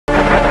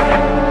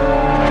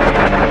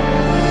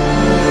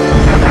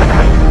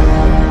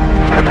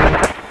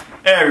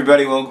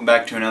everybody, welcome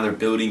back to another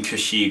Building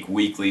Kashyyyk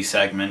weekly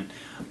segment.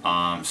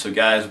 So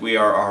guys, we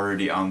are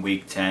already on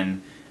week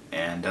 10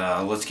 and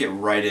let's get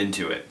right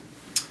into it.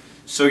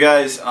 So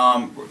guys,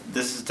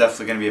 this is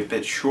definitely going to be a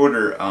bit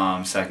shorter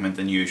segment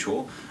than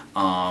usual.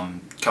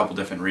 Couple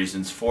different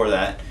reasons for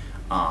that.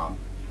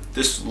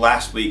 This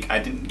last week I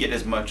didn't get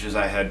as much as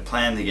I had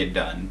planned to get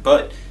done,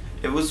 but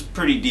it was a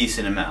pretty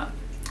decent amount.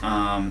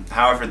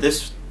 However,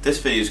 this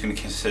video is going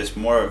to consist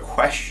more of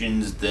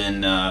questions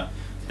than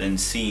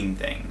seeing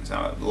things.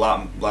 A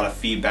lot of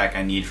feedback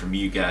I need from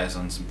you guys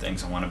on some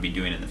things I want to be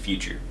doing in the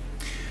future.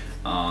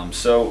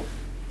 So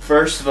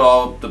first of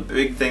all, the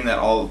big thing that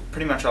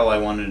pretty much all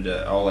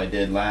I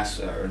did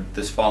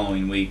this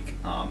following week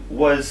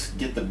was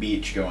get the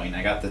beach going.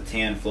 I got the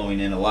tan flowing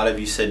in. A lot of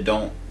you said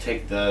don't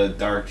take the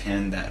dark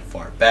tan that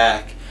far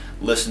back.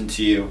 Listen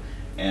to you,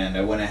 and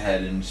I went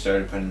ahead and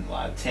started putting a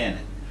lot of tan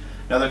in.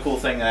 Another cool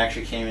thing that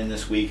actually came in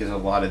this week is a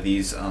lot of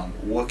these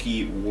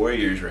Wookiee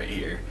warriors right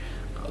here.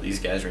 These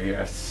guys right here, I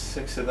have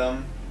 6 of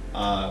them,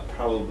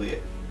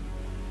 probably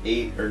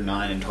 8 or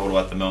 9 in total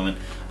at the moment.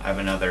 I have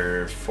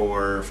another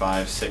 4,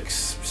 5,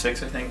 6 I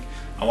think.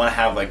 I want to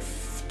have like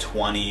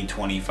 20,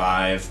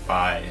 25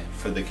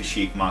 for the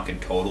Kashyyyk mock in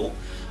total.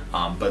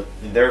 But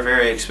they're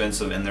very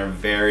expensive and they're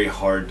very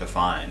hard to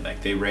find.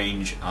 Like they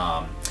range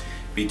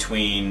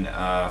between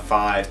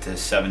 $5 to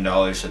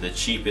 $7, so the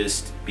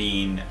cheapest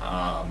being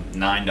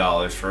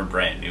 $9 for a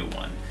brand new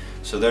one.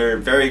 So they're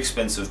very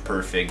expensive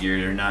per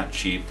figure. They're not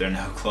cheap. They're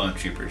no clone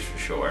troopers for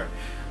sure.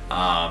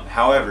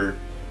 However,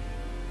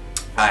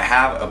 I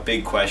have a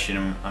big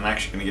question. I'm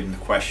actually going to get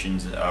into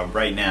questions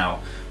right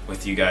now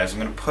with you guys. I'm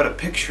going to put a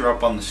picture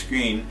up on the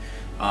screen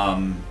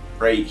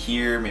right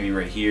here, maybe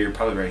right here,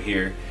 probably right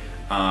here.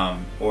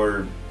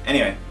 Or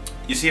anyway,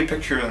 you see a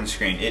picture on the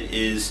screen. It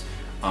is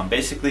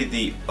basically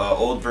the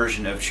old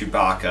version of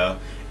Chewbacca,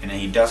 and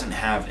he doesn't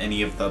have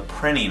any of the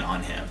printing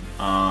on him,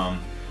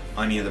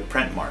 any of the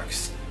print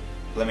marks.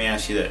 Let me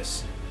ask you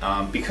this.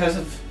 Because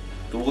of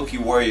the Wookiee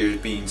warriors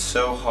being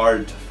so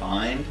hard to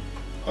find,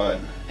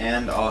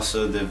 and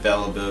also the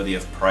availability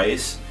of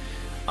price,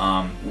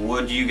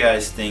 would you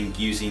guys think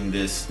using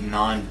this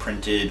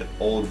non-printed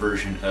old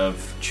version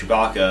of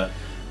Chewbacca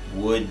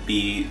would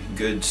be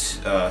good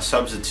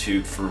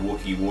substitute for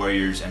Wookiee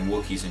warriors and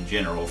Wookiees in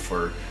general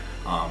for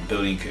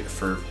building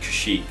for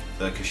Kashyyyk,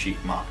 the Kashyyyk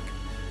mock?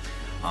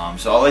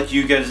 So I'll let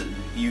you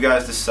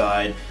guys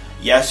decide.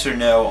 Yes or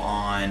no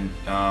on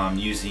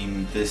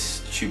using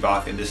this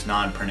Chewbacca, this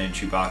non-printed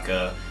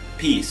Chewbacca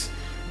piece.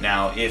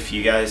 Now, if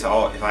I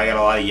got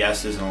a lot of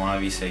yeses and a lot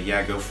of you say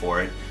yeah, go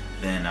for it,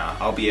 then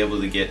I'll be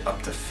able to get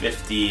up to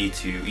 50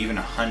 to even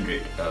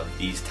 100 of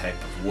these type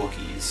of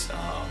Wookiees.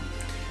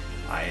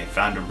 I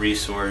found a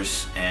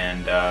resource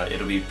and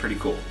it'll be pretty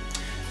cool.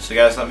 So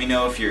guys, let me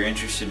know if you're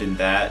interested in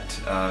that.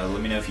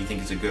 Let me know if you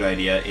think it's a good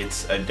idea.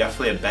 It's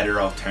definitely a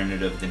better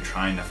alternative than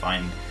trying to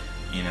find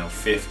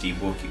 50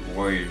 Wookiee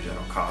warriors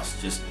that'll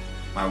cost just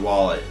my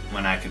wallet,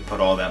 when I could put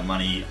all that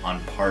money on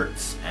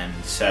parts and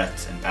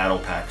sets and battle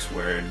packs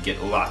where it'd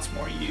get lots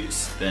more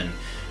use than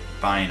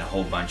buying a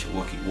whole bunch of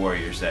Wookiee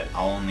warriors that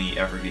I'll only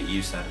ever get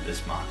use out of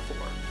this mock for.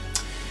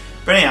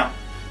 But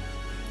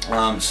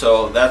anyhow,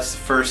 so that's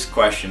the first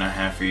question I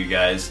have for you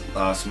guys.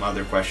 Some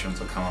other questions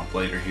will come up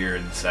later here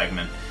in the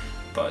segment,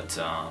 but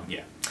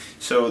yeah.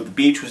 So the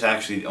beach was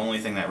actually the only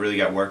thing that really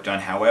got worked on.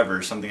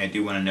 However, something I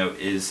do want to note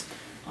is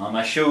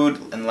I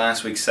showed in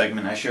last week's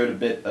segment, I showed a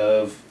bit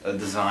of a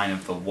design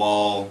of the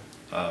wall,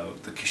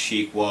 the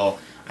Kashyyyk wall.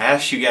 I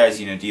asked you guys,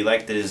 do you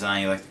like the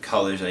design, you like the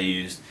colors I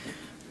used?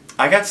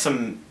 I got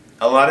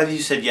a lot of you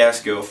said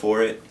yes, go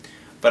for it.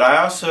 But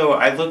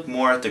I look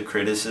more at the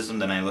criticism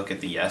than I look at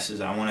the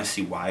yeses. I want to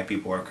see why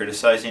people are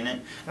criticizing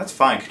it. That's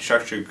fine.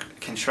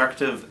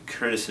 Constructive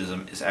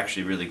criticism is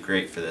actually really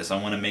great for this.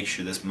 I want to make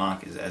sure this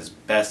mock is as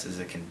best as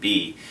it can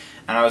be.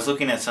 And I was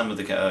looking at some of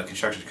the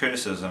constructive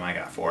criticism I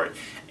got for it,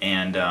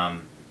 and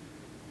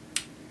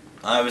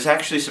I was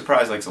actually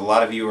surprised. Like, a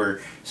lot of you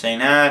were saying,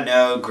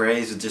 no,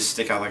 grays would just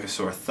stick out like a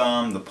sore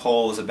thumb, the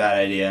pole is a bad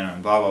idea,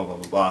 and blah, blah, blah,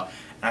 blah, blah.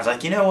 And I was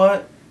like, you know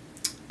what?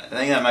 I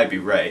think that might be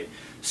right.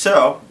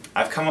 So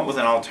I've come up with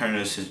an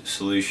alternative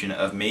solution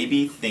of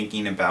maybe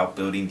thinking about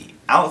building the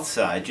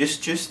outside,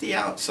 just the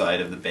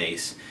outside of the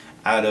base,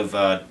 out of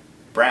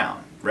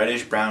brown,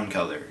 reddish brown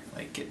color.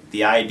 Like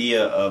the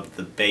idea of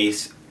the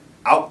base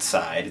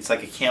outside, it's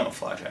like a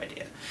camouflage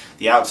idea.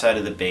 The outside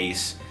of the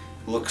base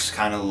looks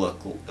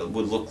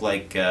would look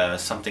like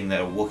something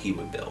that a Wookiee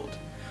would build.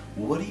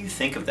 What do you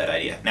think of that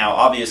idea? Now,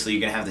 obviously, you're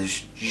going to have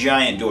this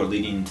giant door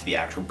leading into the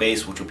actual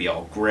base, which will be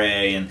all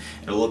gray, and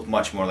it'll look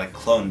much more like a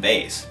clone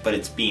base, but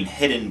it's being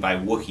hidden by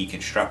Wookiee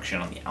construction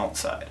on the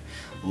outside.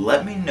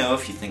 Let me know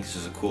if you think this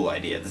is a cool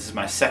idea. This is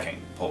my second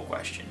poll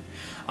question.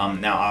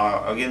 Now,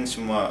 I'll get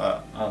into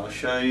I'll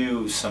show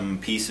you some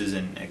pieces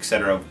and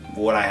etc. of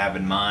what I have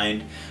in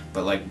mind,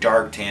 but like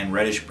dark tan,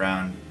 reddish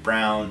brown,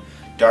 brown,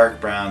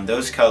 dark brown,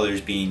 those colors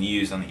being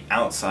used on the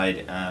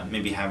outside,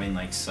 maybe having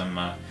like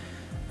some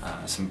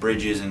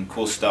bridges and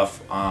cool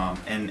stuff,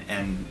 and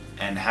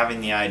having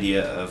the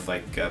idea of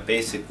like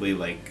basically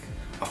like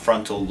a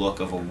frontal look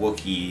of a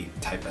Wookiee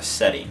type of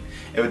setting.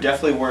 It would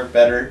definitely work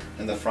better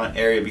in the front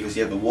area because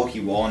you have the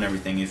Wookiee wall and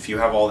everything. If you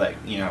have all that,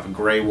 you know, have a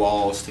gray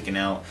wall sticking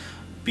out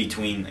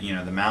between, you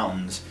know, the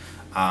mountains,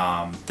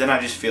 then I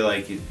just feel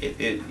like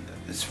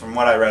it's from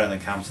what I read in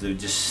the comments, it would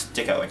just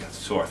stick out like a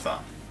sore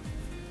thumb.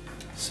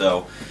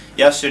 So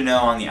yes or no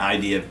on the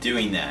idea of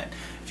doing that.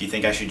 If you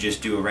think I should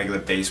just do a regular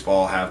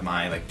baseball, have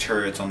my like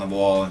turrets on the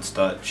wall and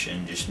such,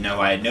 and just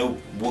know I had no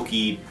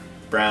Wookiee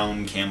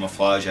brown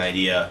camouflage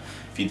idea.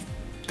 If you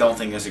don't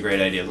think that's a great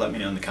idea, let me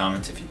know in the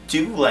comments. If you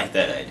do like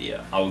that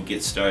idea, I will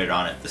get started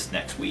on it this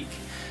next week.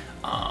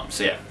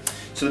 So yeah.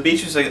 So the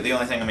beach was like the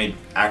only thing I made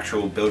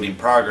actual building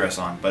progress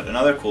on. But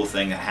another cool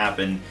thing that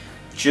happened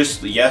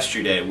just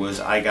yesterday was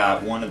I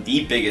got one of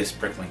the biggest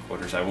Bricklink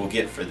orders I will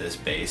get for this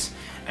base,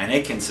 and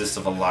it consists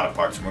of a lot of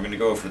parts, and we're going to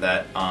go over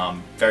that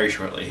very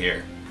shortly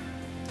here.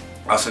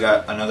 I also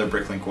got another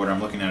Bricklink order.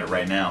 I'm looking at it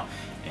right now,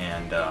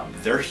 and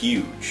they're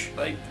huge,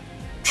 like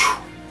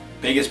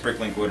biggest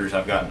Bricklink orders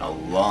I've gotten in a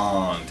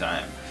long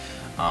time.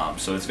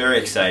 So it's very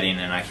exciting,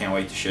 and I can't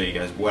wait to show you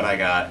guys what I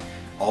got.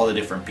 All the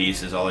different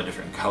pieces, all the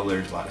different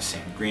colors, a lot of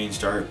sand greens,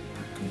 dark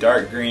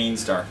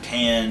greens, dark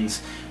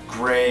tans,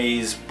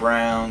 grays,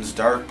 browns,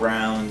 dark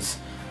browns,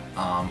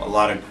 a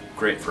lot of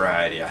great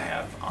variety I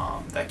have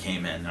that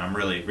came in, and I'm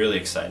really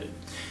excited.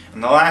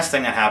 And the last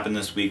thing that happened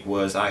this week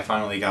was I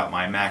finally got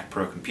my Mac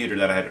Pro computer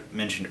that I had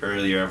mentioned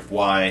earlier, of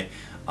why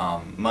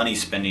money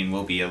spending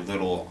will be a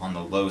little on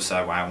the low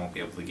side, why I won't be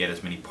able to get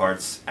as many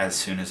parts as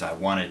soon as I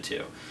wanted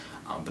to.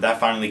 But that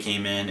finally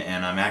came in,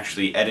 and I'm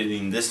actually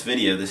editing this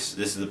video. This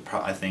is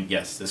I think,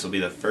 yes, this will be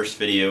the first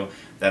video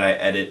that I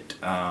edit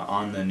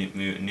on the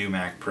new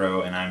Mac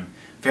Pro, and I'm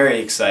very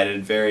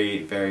excited,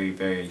 very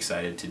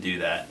excited to do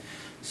that.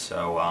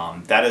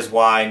 So that is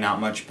why not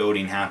much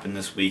building happened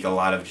this week. A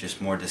lot of just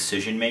more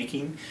decision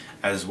making,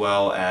 as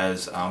well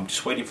as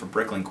just waiting for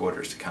Bricklink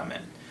orders to come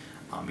in.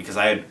 Because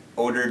I had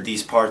ordered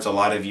these parts, a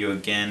lot of you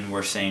again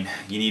were saying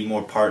you need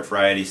more part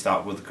variety,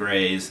 stop with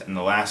grays in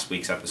the last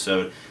week's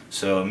episode.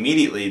 So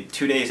immediately,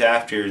 2 days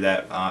after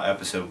that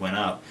episode went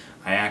up,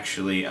 I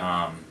actually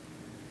I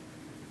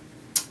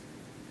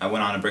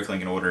went on to Bricklink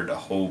and ordered a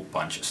whole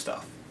bunch of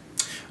stuff.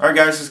 Alright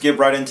guys, let's get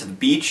right into the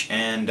beach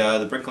and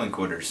the Bricklink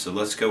orders. So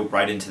let's go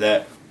right into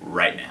that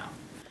right now.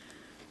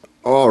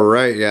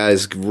 Alright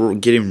guys, we're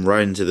getting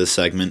right into this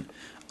segment.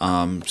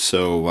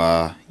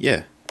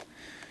 Yeah.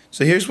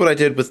 So here's what I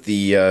did with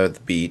the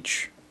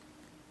beach.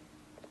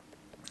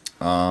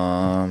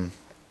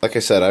 Like I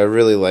said, I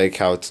really like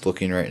how it's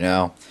looking right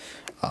now.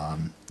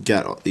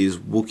 Got all these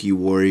Wookiee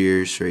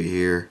warriors right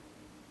here.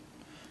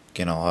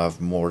 Again, I'll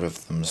have more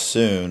of them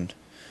soon.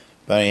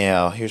 But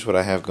anyhow, here's what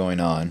I have going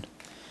on.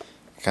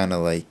 Kind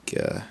of like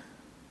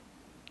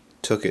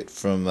took it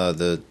from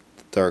the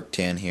dark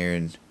tan here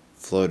and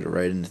floated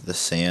right into the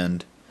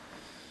sand.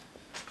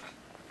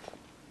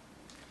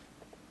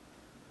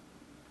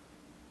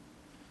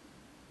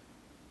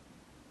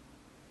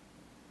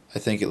 I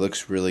think it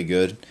looks really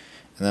good.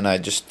 And then I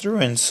just threw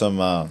in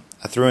some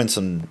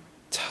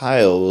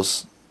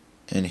tiles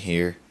in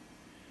here,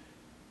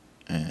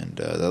 and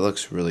that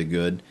looks really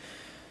good.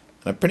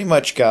 And I pretty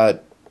much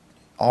got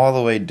all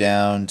the way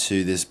down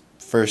to this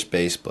first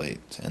base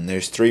plate, and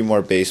there's 3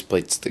 more base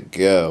plates to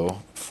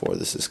go before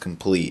this is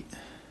complete.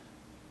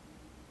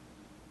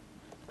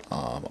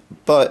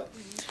 But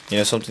you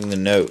know, something to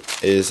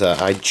note is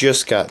I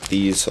just got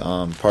these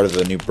part of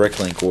a new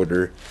Bricklink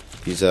order.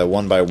 These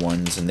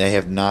 1x1s, and they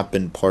have not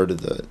been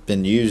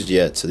been used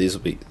yet. So those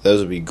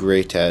will be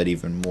great to add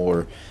even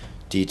more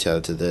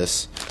detail to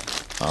this.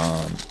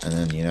 And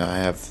then you know, I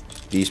have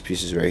these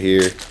pieces right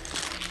here.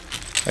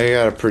 I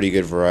got a pretty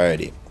good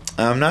variety.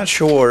 I'm not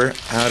sure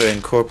how to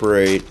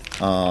incorporate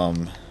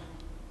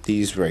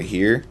these right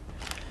here.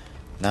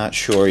 Not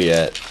sure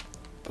yet,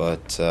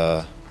 but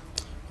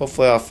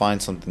hopefully I'll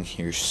find something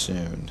here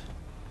soon.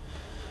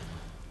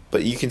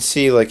 But you can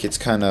see like it's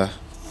kind of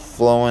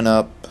flowing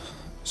up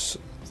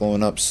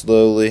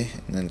slowly,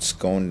 and then it's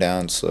going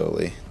down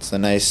slowly. It's a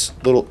nice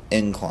little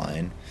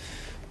incline.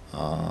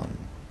 So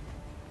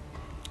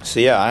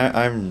yeah,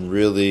 I'm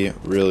really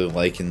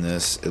liking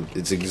this.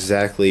 It's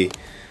exactly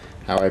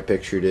how I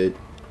pictured it.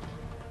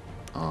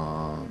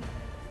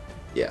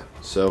 Yeah,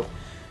 so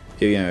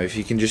you know, if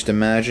you can just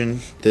imagine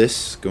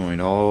this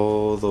going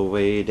all the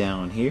way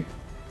down here,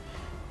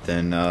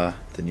 then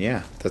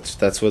yeah,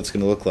 that's what it's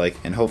gonna look like.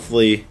 And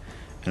hopefully,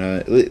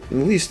 at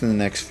least in the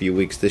next few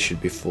weeks, this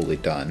should be fully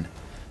done.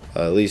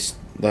 At least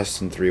less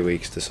than 3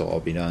 weeks, this will all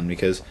be done,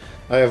 because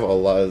I have a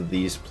lot of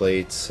these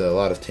plates, a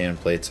lot of tan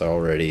plates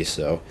already,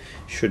 so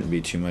it shouldn't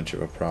be too much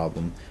of a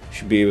problem.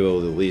 Should be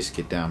able to at least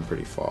get down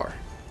pretty far,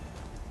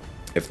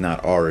 if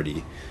not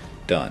already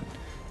done.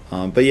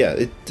 But yeah,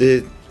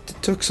 it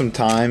took some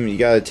time. You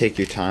gotta take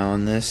your time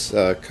on this.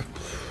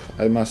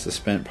 I must have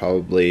spent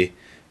probably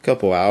a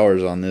couple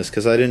hours on this,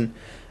 because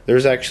there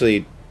was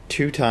actually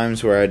 2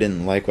 times where I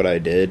didn't like what I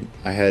did.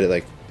 I had it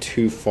like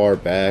too far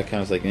back. I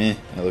was like, that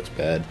looks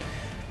bad.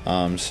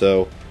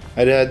 So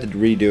I had to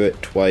redo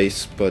it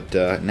twice, but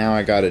now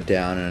I got it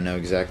down and I know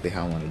exactly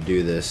how I want to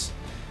do this.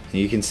 And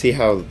you can see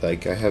how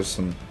like I have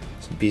some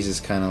pieces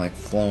kind of like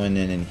flowing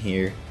in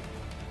here,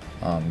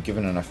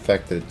 giving an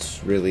effect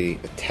that's really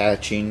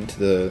attaching to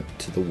the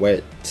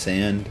wet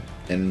sand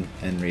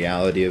and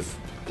reality of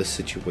the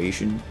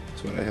situation.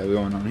 That's what I have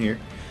going on here.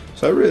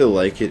 So I really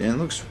like it, and it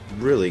looks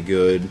really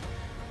good.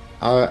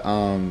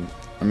 I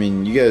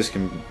mean, you guys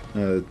can.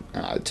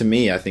 To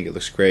me, I think it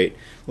looks great.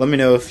 Let me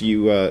know if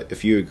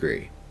you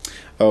agree.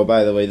 Oh,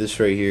 by the way, this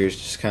right here is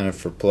just kind of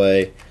for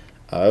play.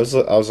 I was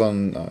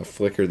on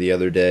Flickr the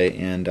other day,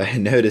 and I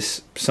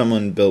noticed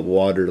someone built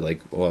water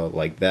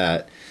like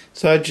that.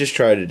 So I just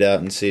tried it out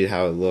and see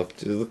how it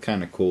looked. It looked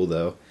kind of cool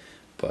though,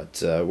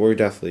 but we're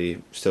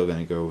definitely still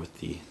gonna go with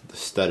the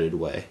studded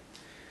way.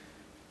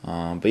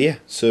 But yeah,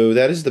 so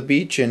that is the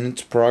beach and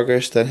its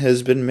progress that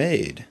has been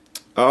made.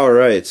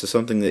 Alright, so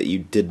something that you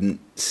didn't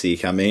see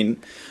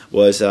coming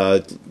was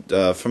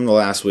from the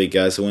last week,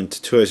 guys. I went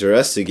to Toys R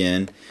Us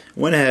again,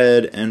 went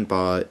ahead and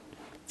bought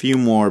a few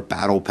more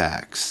battle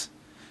packs.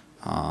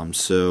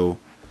 So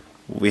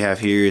what we have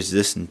here is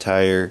this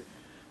entire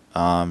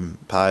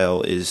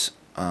pile is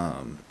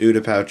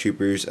Utapau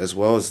troopers, as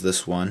well as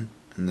this one,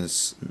 and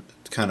this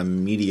kind of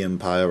medium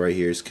pile right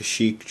here is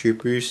Kashyyyk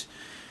troopers.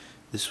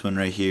 This one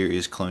right here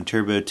is clone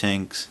turbo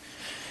tanks,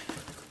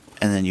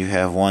 and then you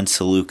have one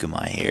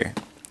Seleucami here.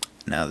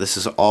 Now this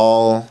is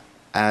all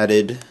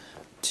added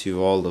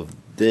to all of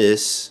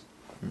this.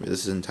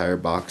 This entire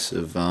box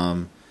of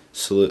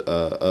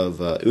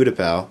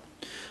Utapau.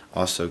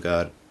 Also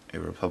got a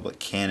Republic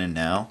cannon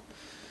now,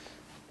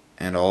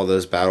 and all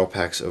those battle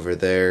packs over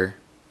there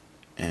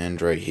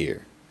and right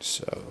here.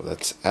 So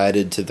that's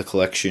added to the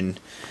collection.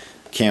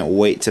 Can't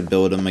wait to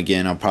build them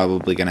again. I'm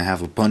probably gonna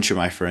have a bunch of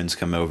my friends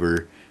come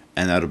over,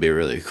 and that'll be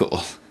really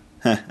cool.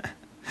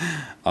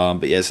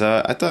 But yes,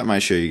 I thought I might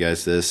show you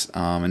guys this.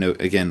 I know,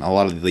 again, a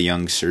lot of the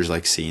youngsters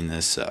like seeing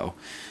this, so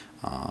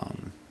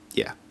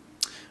yeah.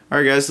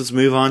 Alright guys, let's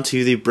move on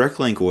to the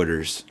Bricklink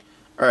orders.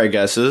 Alright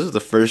guys, so this is the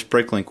first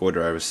Bricklink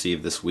order I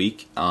received this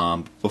week.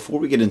 Before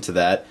we get into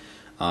that,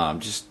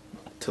 just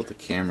tilt the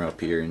camera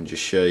up here and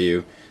just show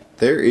you.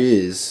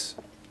 That's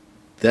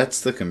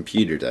the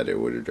computer that I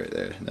ordered right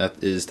there.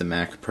 That is the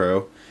Mac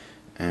Pro,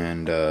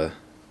 and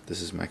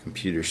this is my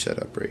computer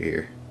setup right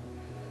here.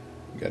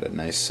 Got a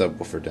nice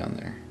subwoofer down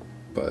there.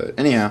 But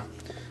anyhow,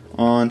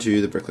 on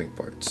to the Bricklink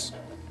parts.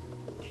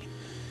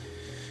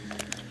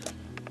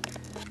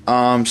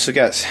 So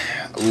guys,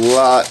 a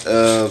lot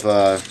of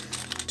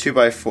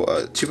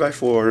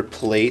 2x4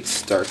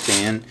 plates, dark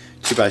tan,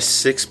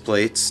 2x6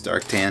 plates,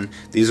 dark tan.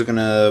 These are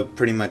gonna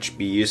pretty much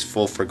be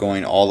useful for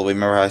going all the way.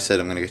 Remember how I said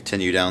I'm gonna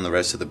continue down the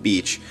rest of the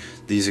beach?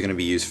 These are gonna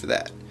be used for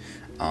that.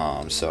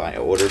 So I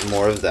ordered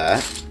more of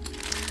that.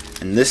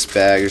 In this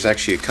bag, there's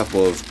actually a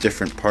couple of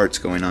different parts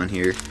going on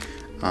here.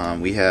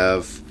 We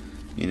have,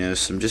 you know,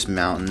 some just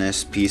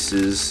mountainous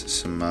pieces,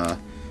 some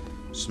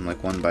like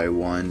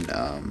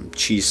 1x1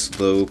 cheese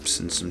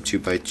slopes, and some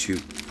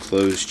 2x2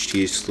 closed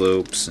cheese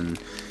slopes, and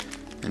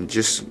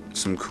just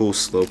some cool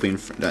sloping,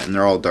 and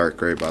they're all dark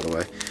gray, by the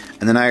way.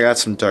 And then I got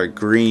some dark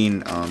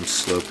green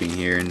sloping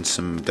here, and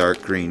some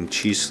dark green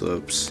cheese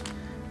slopes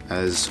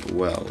as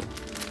well.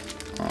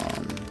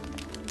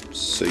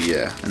 So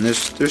yeah, and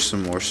there's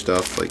some more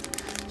stuff, like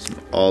some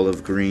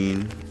olive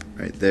green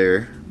right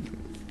there,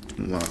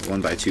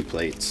 1x2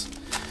 plates.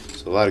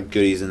 So a lot of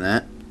goodies in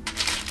that.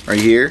 Right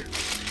here,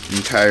 an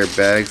entire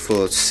bag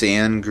full of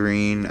sand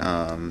green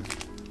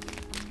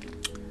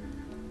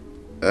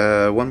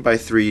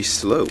 1x3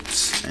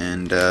 slopes,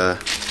 and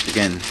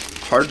again,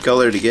 hard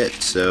color to get,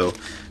 so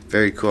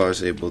very cool. I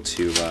was able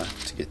to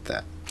get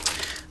that.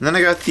 And then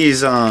I got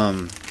these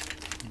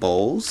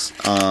bowls.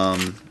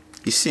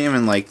 You see them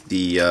in like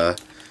the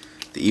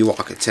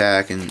Ewok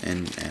Attack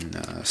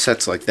and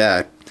sets like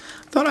that.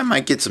 I thought I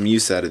might get some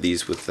use out of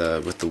these with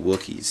the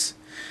Wookiees.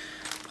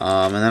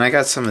 And then I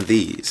got some of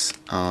these.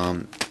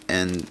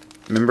 And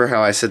remember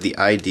how I said the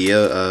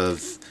idea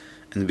of,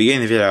 in the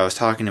beginning of the video, I was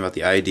talking about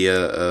the idea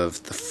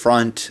of the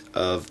front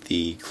of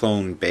the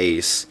clone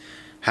base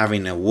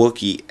having a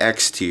Wookiee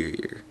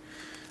exterior.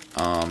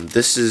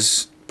 This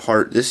is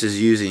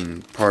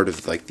using part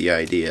of like the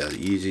idea,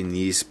 using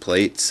these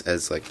plates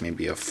as like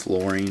maybe a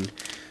flooring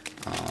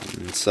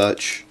and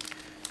such.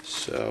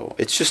 So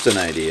it's just an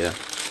idea.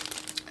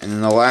 And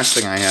then the last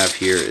thing I have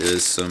here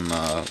is some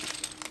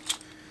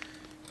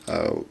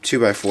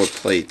 2x4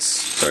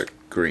 plates, dark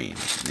green.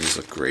 These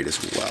look great as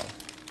well.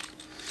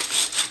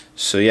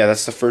 So yeah,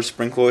 that's the first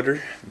sprinkle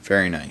order.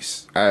 Very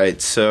nice.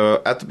 Alright,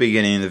 so at the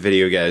beginning of the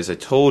video, guys, I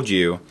told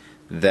you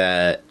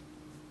that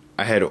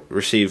I had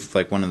received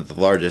like one of the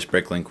largest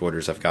Bricklink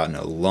orders I've gotten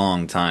in a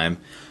long time.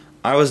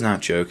 I was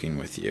not joking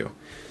with you.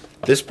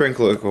 This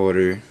Bricklink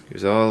order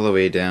goes all the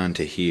way down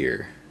to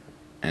here,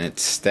 and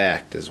it's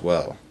stacked as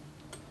well.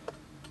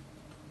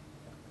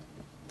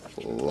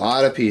 A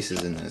lot of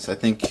pieces in this. I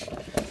think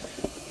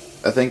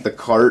the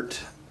cart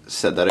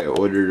said that I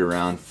ordered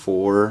around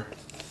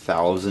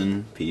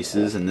 4,000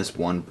 pieces in this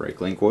one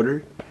Bricklink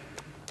order.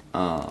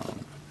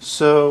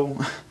 So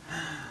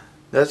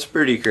that's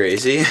pretty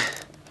crazy.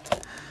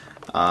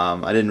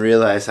 I didn't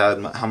realize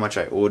how much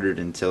I ordered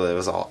until it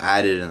was all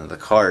added into the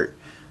cart,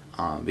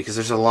 because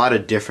there's a lot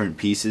of different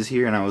pieces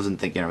here, and I wasn't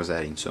thinking I was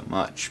adding so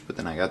much. But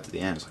then I got to the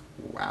end, I was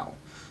like, wow,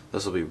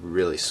 this will be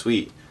really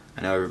sweet.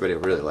 I know everybody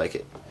will really like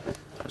it.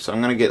 So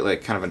I'm gonna get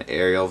like kind of an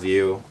aerial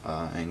view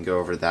and go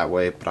over it that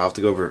way, but I'll have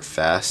to go over it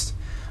fast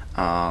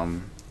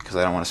because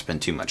I don't want to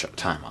spend too much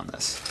time on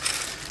this.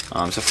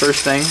 So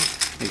first thing,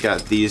 we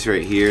got these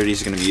right here.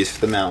 These are gonna be used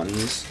for the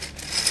mountains.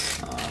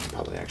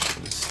 Probably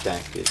actually gonna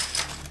stack it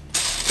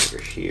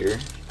over here.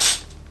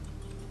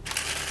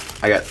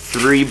 I got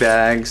 3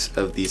 bags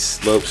of these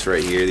slopes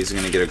right here. These are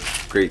gonna get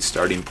a great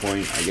starting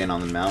point again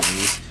on the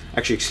mountains.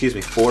 Actually, excuse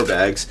me, 4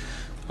 bags.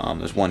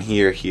 There's one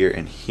here, here,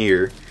 and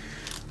here.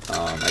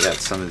 I got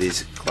some of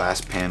these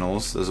glass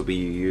panels. Those will be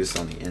used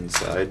on the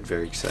inside.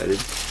 Very excited.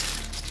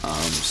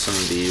 Some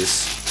of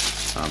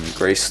these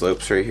gray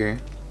slopes right here.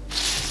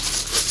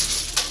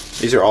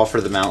 These are all for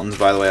the mountains,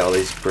 by the way. All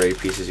these gray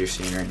pieces you're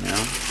seeing right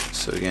now.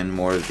 So again,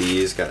 more of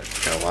these. Got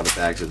a lot of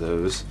bags of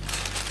those.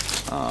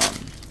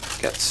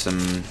 Got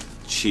some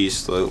cheese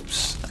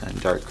slopes in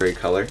dark gray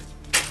color.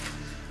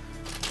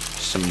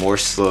 Some more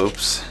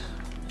slopes.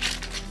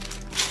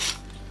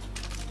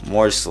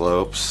 More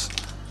slopes.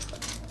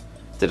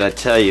 Did I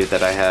tell you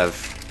that I have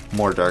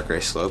more dark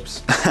gray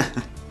slopes?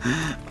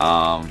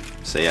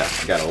 So yeah,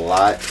 I got a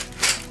lot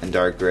in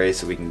dark gray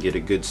so we can get a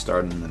good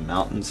start in the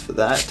mountains for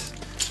that.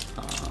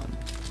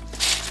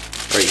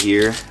 Right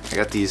here, I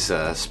got these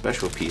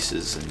special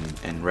pieces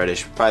in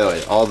reddish. By the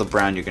way, all the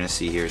brown you're going to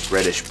see here is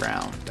reddish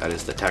brown. That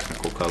is the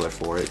technical color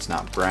for it. It's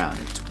not brown,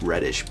 it's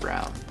reddish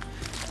brown.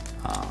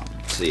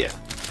 So yeah,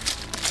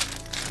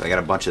 so I got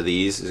a bunch of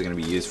these. These are going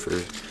to be used for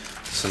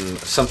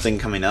something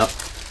coming up.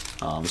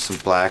 Some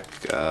black,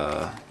 you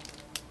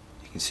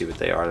can see what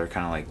they are. They're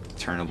kind of like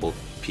turnable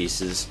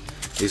pieces.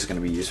 These are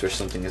going to be used for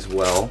something as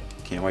well.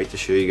 Can't wait to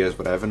show you guys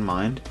what I have in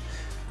mind.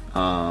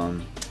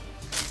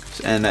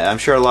 And I'm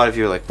sure a lot of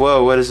you are like,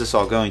 whoa, what is this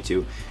all going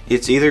to?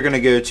 It's either going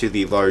to go to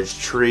the large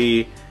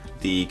tree,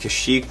 the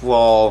Kashyyyk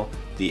wall,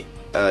 the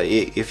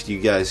if you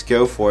guys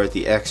go for it,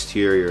 the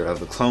exterior of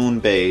the clone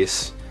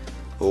base,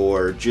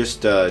 or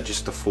just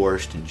the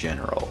forest in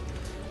general.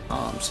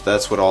 So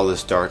that's what all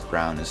this dark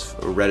brown is,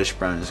 or reddish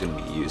brown, is going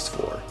to be used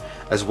for,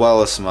 as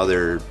well as some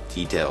other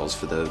details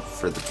for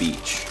the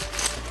beach.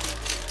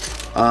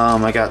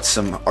 I got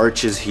some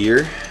arches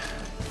here.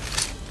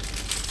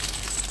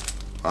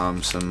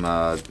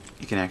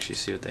 You can actually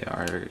see what they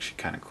are. They're actually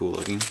kind of cool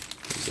looking.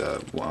 These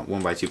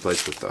 1x2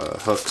 plates with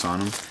hooks on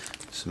them.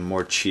 Some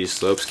more cheese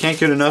slopes. Can't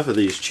get enough of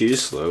these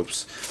cheese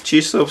slopes.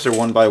 Cheese slopes are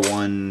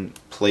 1x1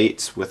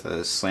 plates with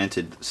a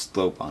slanted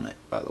slope on it,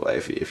 by the way,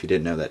 if you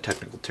didn't know that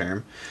technical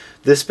term.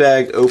 This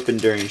bag opened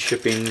during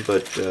shipping,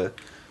 but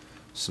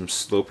some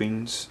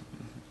slopings.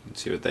 You can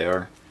see what they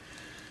are.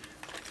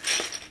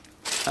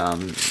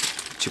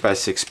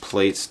 2x6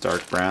 plates,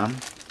 dark brown.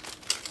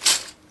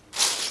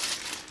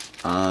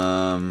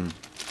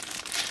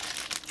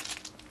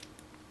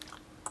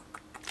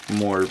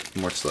 More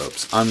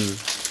slopes.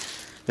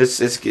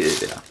 It's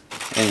good, yeah.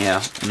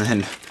 Anyhow, and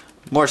then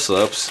more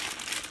slopes.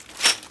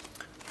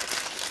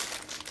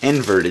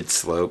 Inverted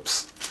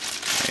slopes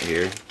right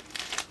here.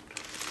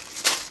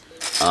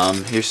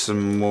 Here's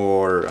some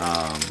more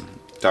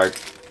dark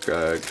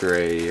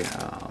gray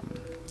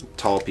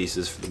tall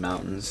pieces for the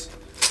mountains.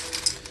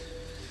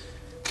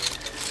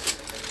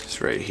 It's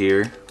right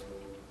here.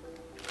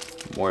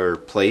 More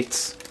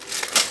plates.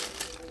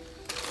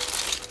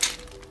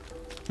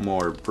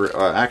 More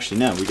actually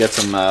no, we got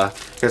some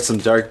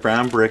dark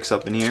brown bricks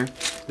up in here.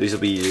 These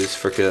will be used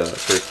for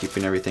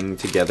keeping everything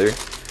together.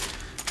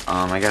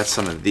 I got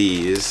some of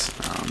these.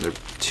 They're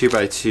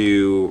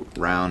 2x2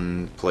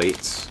 round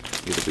plates.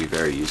 These will be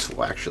very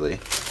useful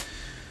actually.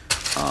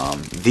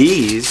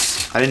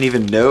 These, I didn't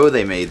even know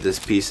they made this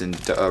piece in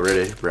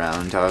reddish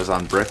brown until I was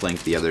on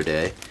Bricklink the other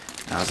day.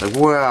 And I was like,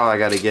 wow, I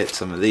gotta get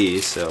some of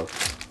these. So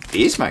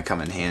these might come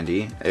in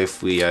handy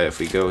if we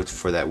go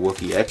for that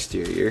Wookiee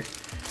exterior.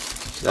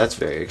 So that's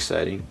very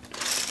exciting.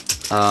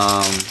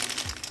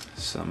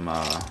 Some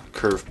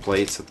curved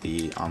plates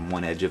on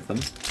one edge of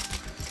them.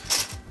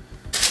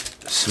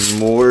 Some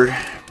more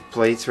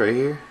plates right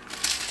here.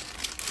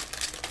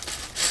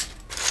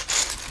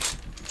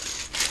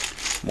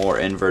 More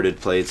inverted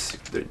plates.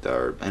 There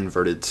are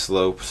inverted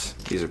slopes.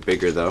 These are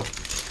bigger though.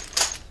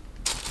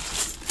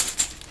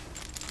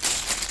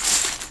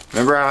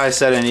 Remember how I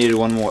said I needed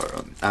one more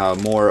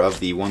of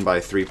the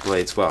 1x3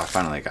 plates? Well, I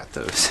finally got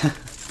those.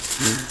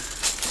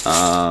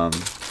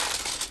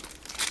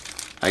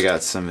 I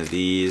got some of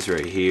these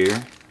right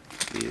here.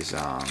 These,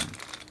 I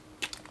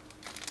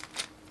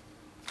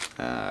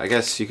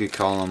guess you could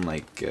call them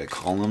like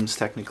columns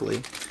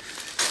technically.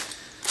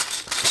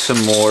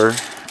 Some more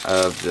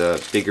of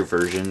the bigger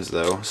versions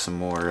though. Some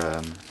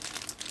more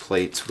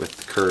plates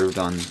with curved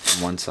on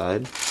one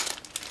side.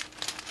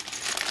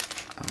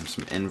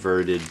 Some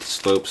inverted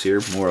slopes here,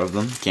 more of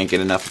them. Can't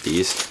get enough of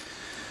these.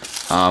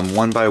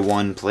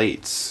 1x1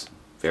 plates,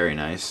 very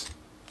nice.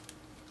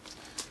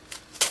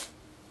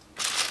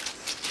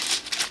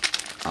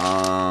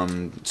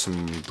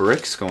 some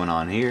bricks going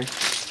on here.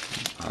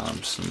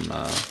 Some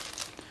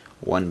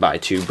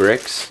 1x2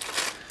 bricks.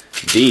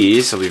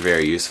 These will be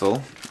very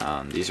useful.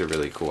 These are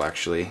really cool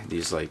actually.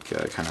 These like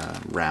kind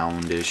of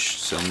roundish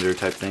cylinder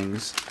type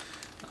things.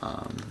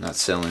 Not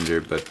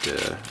cylinder, but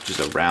just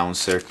a round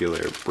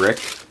circular brick.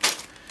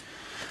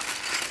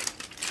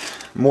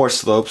 More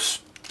slopes.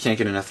 Can't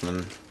get enough of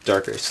them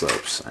darker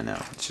slopes. I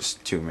know, it's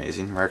just too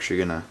amazing. We're actually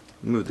gonna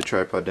move the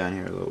tripod down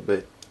here a little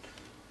bit.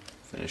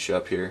 Finish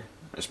up here.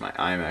 There's my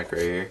iMac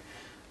right here.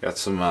 Got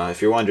some,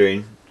 if you're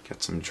wondering,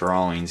 got some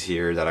drawings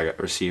here that I got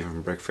received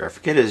from Brick Fair. I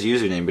forget his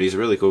username, but he's a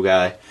really cool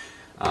guy.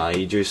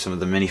 He drew some of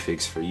the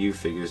minifigs for you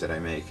figures that I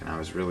make, and I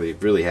was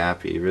really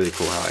happy. Really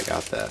cool how I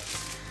got that.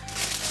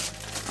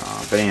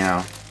 But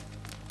anyhow,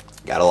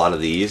 got a lot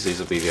of these. These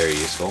will be very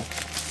useful.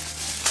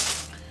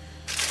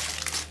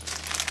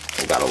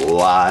 We got a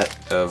lot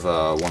of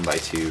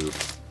 1x2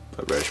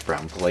 reddish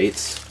brown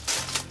plates.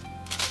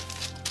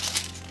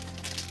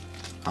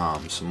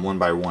 Some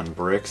 1x1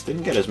 bricks.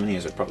 Didn't get as many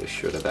as I probably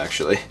should have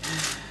actually.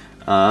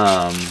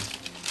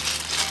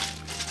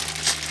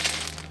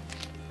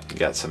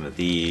 Got some of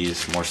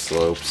these, more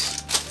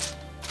slopes,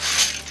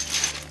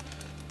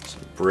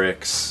 some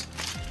bricks.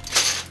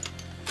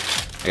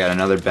 I got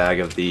another bag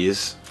of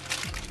these.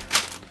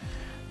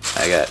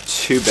 I got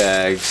 2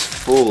 bags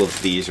full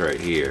of these right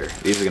here.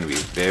 These are going to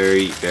be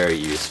very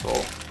useful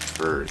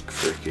for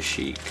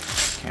Kashyyyk.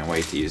 Can't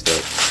wait to use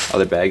those.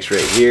 Other bags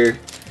right here.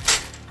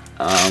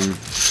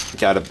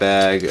 Got a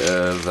bag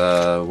of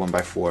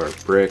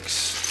 1x4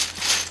 bricks.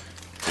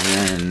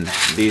 And then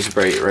these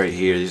right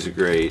here, these are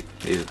great.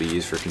 These will be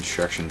used for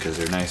construction because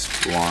they're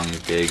nice, long,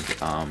 big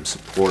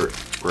support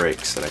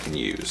bricks that I can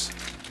use.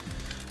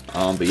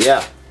 But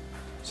yeah,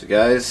 so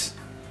guys,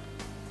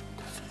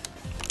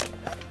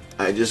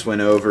 I just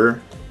went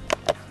over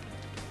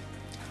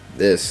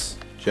this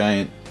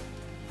giant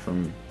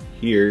from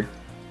here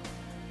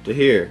to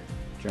here,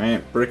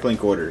 giant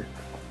Bricklink order.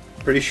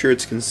 Pretty sure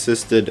it's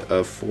consisted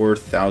of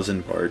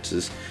 4,000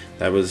 parts.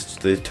 That was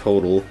the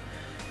total.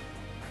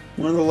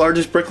 One of the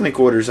largest Bricklink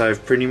orders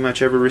I've pretty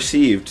much ever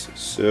received.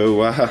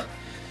 So,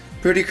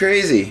 pretty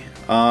crazy.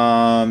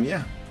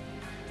 Yeah.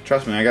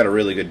 Trust me, I got a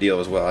really good deal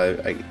as well.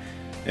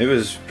 It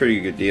was a pretty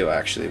good deal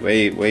actually.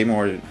 Way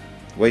more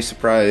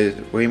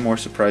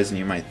surprised than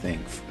you might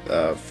think.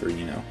 For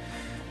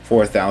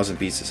 4,000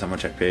 pieces, how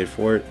much I paid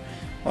for it.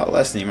 A lot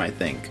less than you might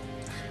think.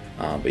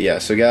 But yeah,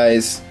 so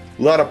guys,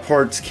 a lot of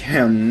parts.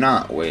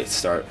 Cannot wait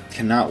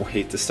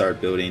to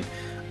start building.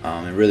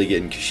 And really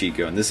getting Kashyyyk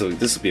going. This will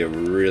be a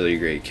really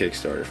great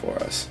Kickstarter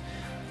for us.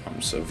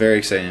 So very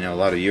excited. I know a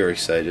lot of you are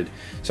excited.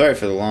 Sorry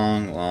for the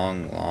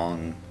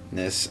longness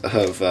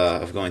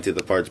of going through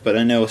the parts, but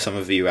I know some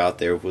of you out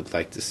there would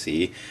like to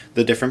see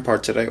the different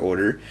parts that I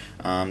order,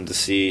 to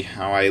see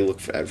how I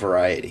look at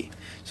variety.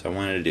 So I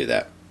wanted to do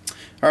that.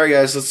 Alright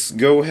guys, let's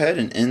go ahead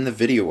and end the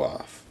video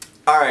off.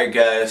 Alright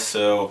guys,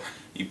 so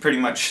you pretty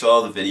much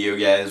saw the video,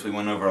 guys. We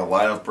went over a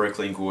lot of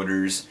Bricklink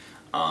orders.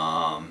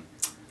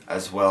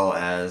 As well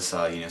as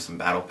some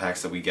battle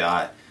packs that we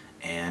got,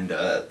 and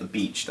the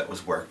beach that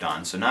was worked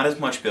on. So not as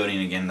much building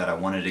again that I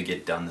wanted to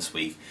get done this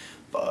week,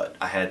 but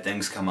I had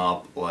things come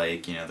up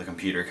like the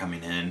computer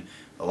coming in,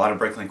 a lot of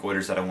Bricklink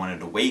orders that I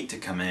wanted to wait to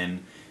come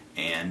in,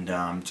 and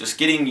just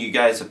getting you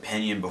guys'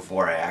 opinion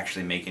before I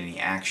actually make any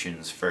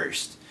actions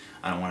first.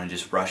 I don't want to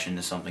just rush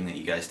into something that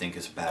you guys think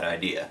is a bad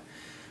idea.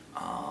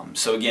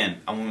 So again,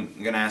 I'm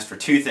going to ask for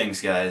 2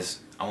 things, guys.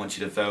 I want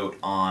you to vote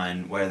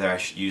on whether I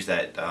should use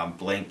that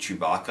blank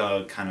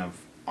Chewbacca kind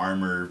of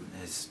armor,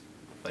 his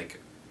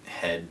like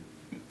head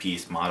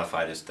piece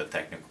modified is the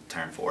technical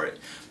term for it.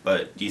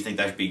 But do you think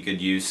that should be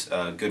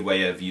a good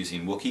way of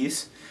using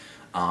Wookiees?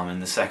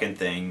 And the second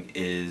thing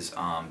is,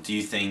 do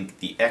you think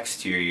the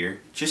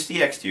exterior, just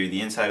the exterior,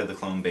 the inside of the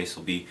clone base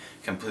will be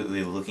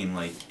completely looking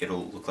like,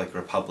 it'll look like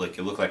Republic,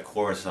 it'll look like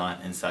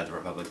Coruscant inside the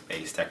Republic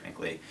base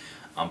technically.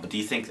 But do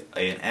you think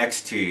an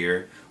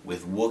exterior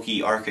with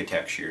Wookiee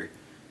architecture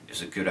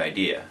is a good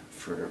idea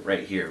for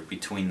right here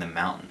between the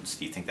mountains?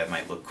 Do you think that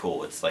might look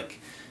cool? It's like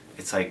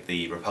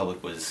the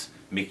Republic was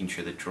making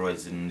sure the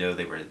droids didn't know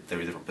they were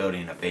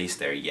building a base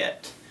there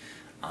yet,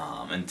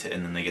 and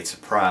then they get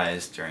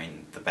surprised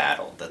during the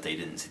battle that they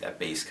didn't see that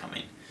base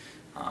coming.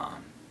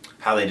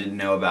 How they didn't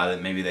know about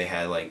it? Maybe they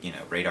had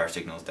radar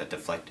signals that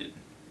deflected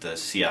the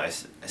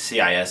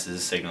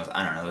CIS's signals.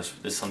 I don't know.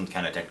 There's some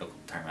kind of technical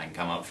term I can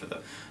come up for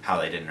how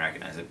they didn't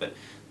recognize it, but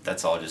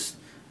that's all just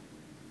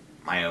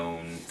my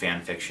own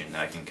fan fiction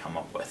that I can come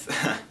up with.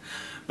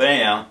 But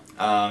anyhow,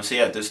 so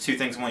yeah, there's 2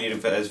 things I want you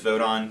to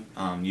vote on,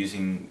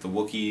 using the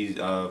Wookiee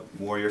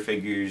warrior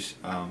figures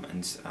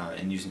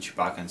and using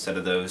Chewbacca instead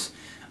of those.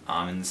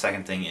 And the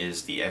second thing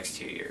is the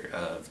exterior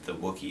of the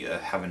Wookiee,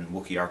 having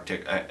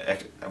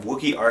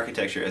Wookiee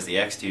architecture as the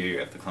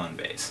exterior of the clone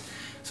base.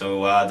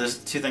 So there's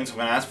 2 things I'm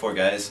going to ask for,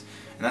 guys,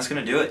 and that's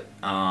going to do it.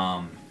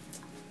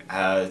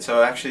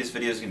 So actually this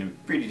video is going to be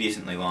pretty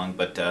decently long,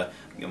 but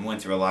we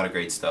went through a lot of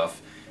great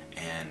stuff,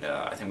 and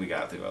I think we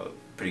got through a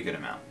pretty good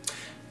amount.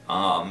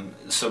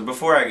 So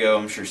before I go,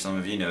 I'm sure some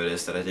of you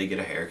noticed that I did get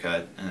a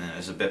haircut, and it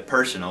was a bit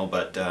personal,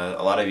 but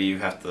a lot of you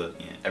have to,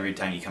 every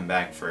time you come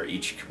back for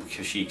each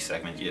Kashyyyk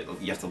segment, you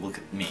have to look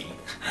at me.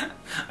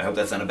 I hope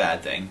that's not a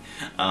bad thing.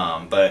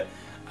 But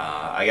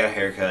I got a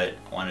haircut,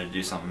 wanted to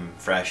do something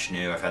fresh,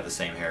 new. I've had the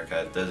same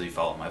haircut. Those of you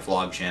follow my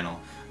vlog channel,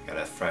 got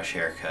a fresh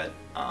haircut,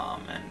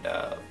 and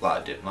a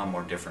lot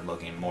more different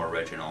looking, more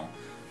original.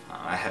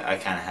 I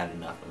kind of had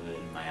enough of it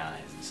in my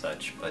eyes and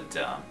such, but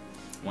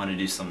wanted to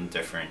do something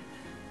different.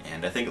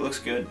 And I think it looks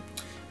good,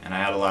 and I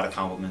had a lot of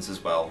compliments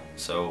as well.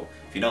 So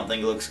if you don't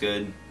think it looks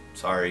good,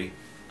 sorry,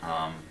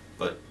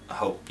 but I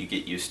hope you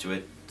get used to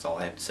it. That's all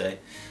I have to say.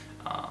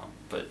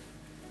 But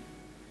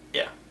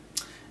yeah.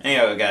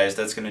 Anyway, guys,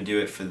 that's gonna do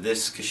it for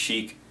this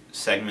Kashyyyk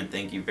segment.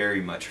 Thank you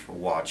very much for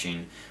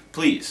watching.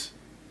 Please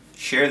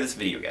share this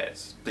video,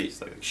 guys. Please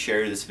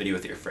share this video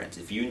with your friends.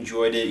 If you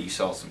enjoyed it, you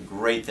saw some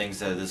great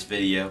things out of this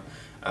video,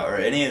 or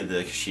any of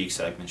the Kashyyyk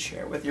segments,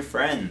 share it with your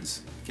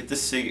friends. Get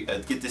this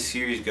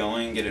series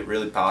going, get it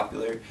really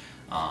popular.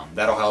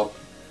 That'll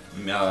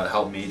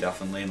help me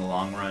definitely in the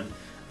long run,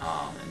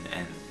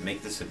 and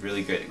make this a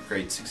really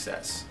great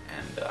success.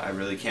 And I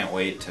really can't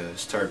wait to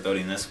start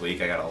building this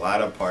week. I got a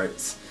lot of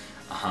parts.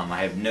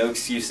 I have no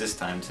excuse this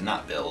time to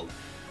not build,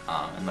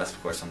 unless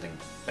of course something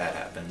bad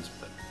happens,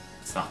 but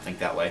let's not think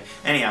that way.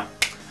 Anyhow,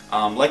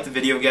 like the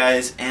video,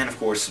 guys, and of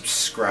course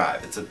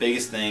subscribe. It's the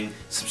biggest thing.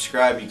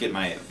 Subscribe, you get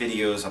my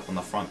videos up on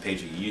the front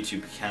page of your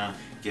YouTube account.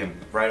 Get them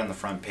right on the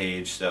front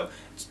page, so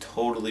it's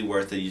totally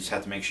worth it. You just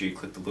have to make sure you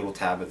click the little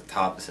tab at the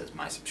top that says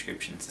My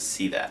Subscriptions to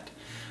see that.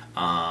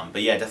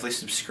 But yeah, definitely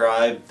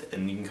subscribe,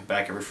 and you can come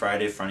back every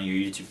Friday in front of your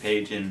YouTube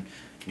page, and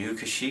new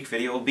Kashyyyk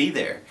video will be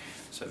there.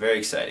 So very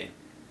exciting.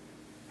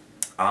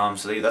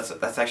 So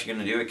that's actually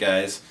going to do it,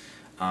 guys.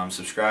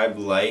 Subscribe,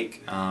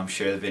 like,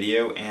 share the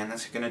video, and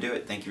that's going to do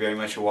it. Thank you very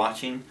much for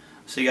watching.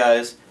 See you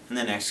guys in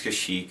the next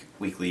Kashyyyk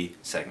weekly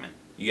segment.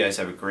 You guys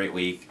have a great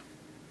week.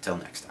 Till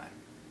next time.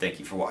 Thank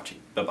you for watching.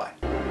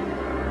 Bye-bye.